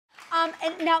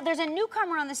And now there's a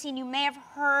newcomer on the scene you may have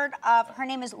heard of. Her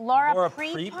name is Laura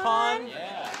Prepon.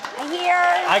 Yeah.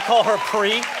 Here. I call her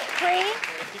Pre.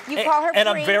 You call her Pre. And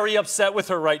I'm very upset with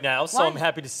her right now, so I'm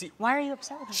happy to see. Why are you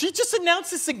upset with her? She just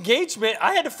announced this engagement.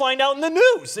 I had to find out in the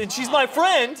news, and she's my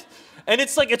friend. And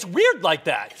it's like, it's weird like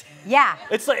that. Yeah.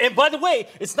 It's like, and by the way,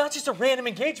 it's not just a random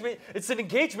engagement, it's an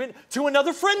engagement to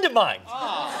another friend of mine.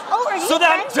 Oh, are you So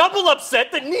that I'm friends? double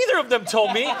upset that neither of them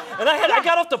told me. And I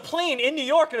got off the plane in New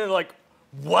York and they're like,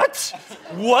 what?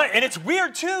 What? And it's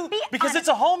weird too, because it's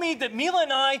a homie that Mila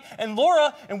and I and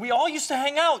Laura, and we all used to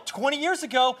hang out 20 years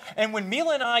ago. And when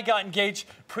Mila and I got engaged,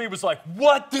 Pri was like,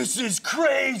 what? This is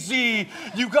crazy.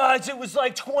 You guys, it was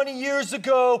like 20 years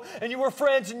ago and you were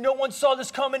friends and no one saw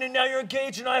this coming and now you're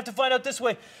engaged and I have to find out this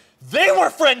way. They were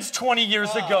friends 20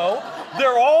 years ago.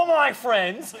 They're all my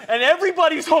friends and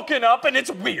everybody's hooking up and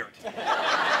it's weird.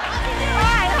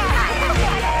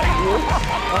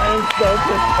 I'm so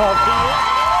pissed off at you.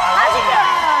 How's it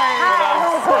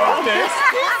going?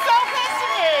 He's so pissed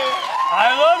at me. I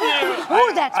love you.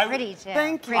 Ooh, that's pretty too.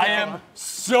 Thank you. I am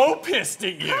so pissed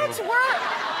at you. That's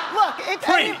look,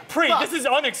 if Pri, this is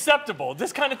unacceptable.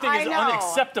 This kind of thing is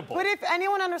unacceptable. But if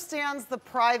anyone understands the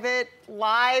private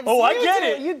lives, I get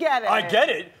it. You get it. I get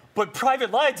it. But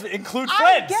private lives include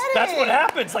friends. I get it. That's what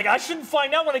happens. Like, I shouldn't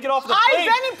find out when I get off the plane. I've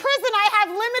been in prison. I have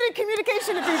limited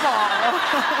communication to people.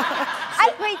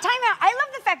 Wait, time out. I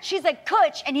love the fact she's like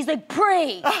Kutch and he's like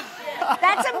Pri.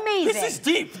 That's amazing. This is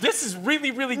deep. This is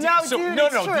really, really deep. No, So, dude, no,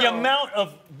 it's true. the amount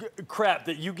of crap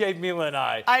that you gave Mila and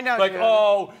I. know, Like, dude.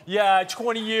 oh, yeah,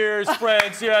 20 years,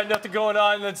 friends, yeah, nothing going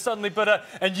on, and then suddenly,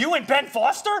 and you and Ben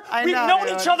Foster? We've known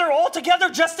each other all together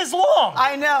just as long.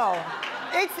 I know.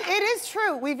 It is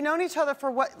true. We've known each other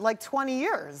for what, like 20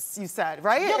 years, you said,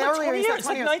 right? Yeah, like 20 you said years,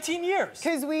 like 19 years.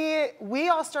 Because we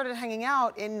all started hanging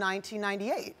out in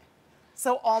 1998.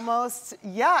 So almost,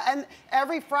 yeah, and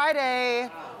every Friday,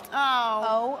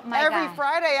 every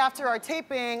Friday after our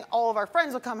taping, all of our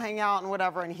friends would come hang out and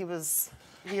whatever, and he was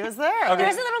there. Okay.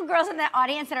 There's little girls in the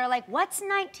audience that are like, what's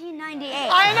 1998?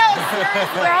 I know,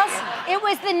 seriously. Girls, it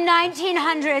was the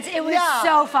 1900s. It was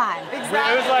so fun. Exactly.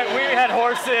 It was like we had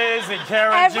horses and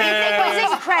carriages. Everything was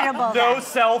incredible. No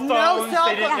cell phones.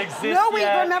 They didn't exist No,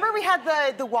 yet. remember we had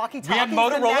the walkie-talkies. We had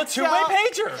Motorola two-way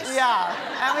pagers. Yeah,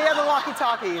 and we had the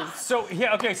walkie-talkies. So,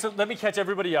 okay, so let me catch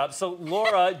everybody up. So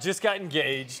Laura just got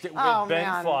engaged with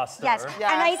Ben Foster. Yes,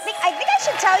 and I think I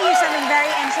should tell you something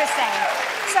very interesting.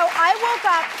 So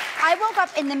I woke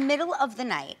up in the middle of the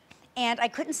night, and I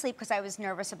couldn't sleep because I was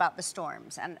nervous about the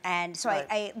storms. And so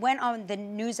I went on the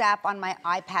news app on my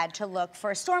iPad to look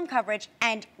for storm coverage,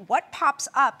 and what pops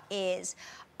up is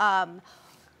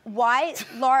why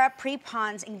Laura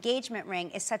Prepon's engagement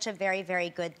ring is such a very, very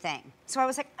good thing. So I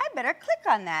was like, I better click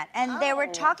on that. And they were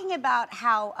talking about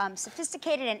how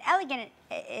sophisticated and elegant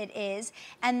it is,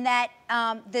 and that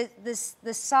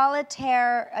the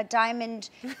solitaire diamond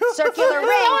circular ring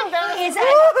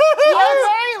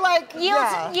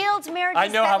yields marriages. I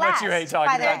know how much you hate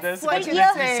talking about this. But It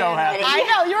makes me so happy. I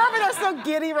know, you're over there so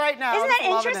giddy right now. Isn't that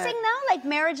interesting though? Like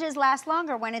marriages last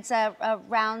longer when it's a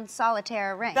round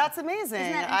solitaire ring. That's amazing.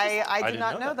 Isn't that I did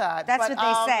not know that. That's what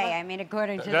they say. I mean,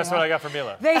 according to That's what I got from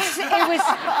Mila.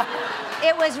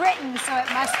 It was written, so it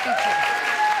must be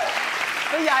true.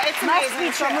 But yeah, it's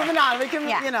amazing. So moving on, we can,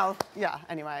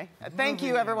 anyway. Thank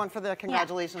you everyone for the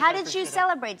congratulations. How did you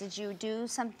celebrate? Did you do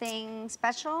something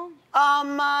special?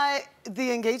 The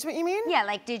engagement, you mean? Yeah,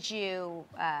 like did you?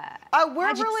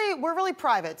 We're really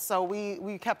private, so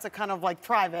we kept it kind of like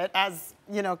private, as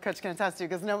you know, Kutch can attest to,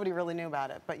 because nobody really knew about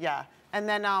it. But yeah, and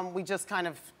then we just kind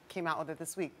of came out with it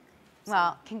this week.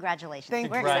 Well, congratulations. Thank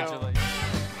you. Congratulations.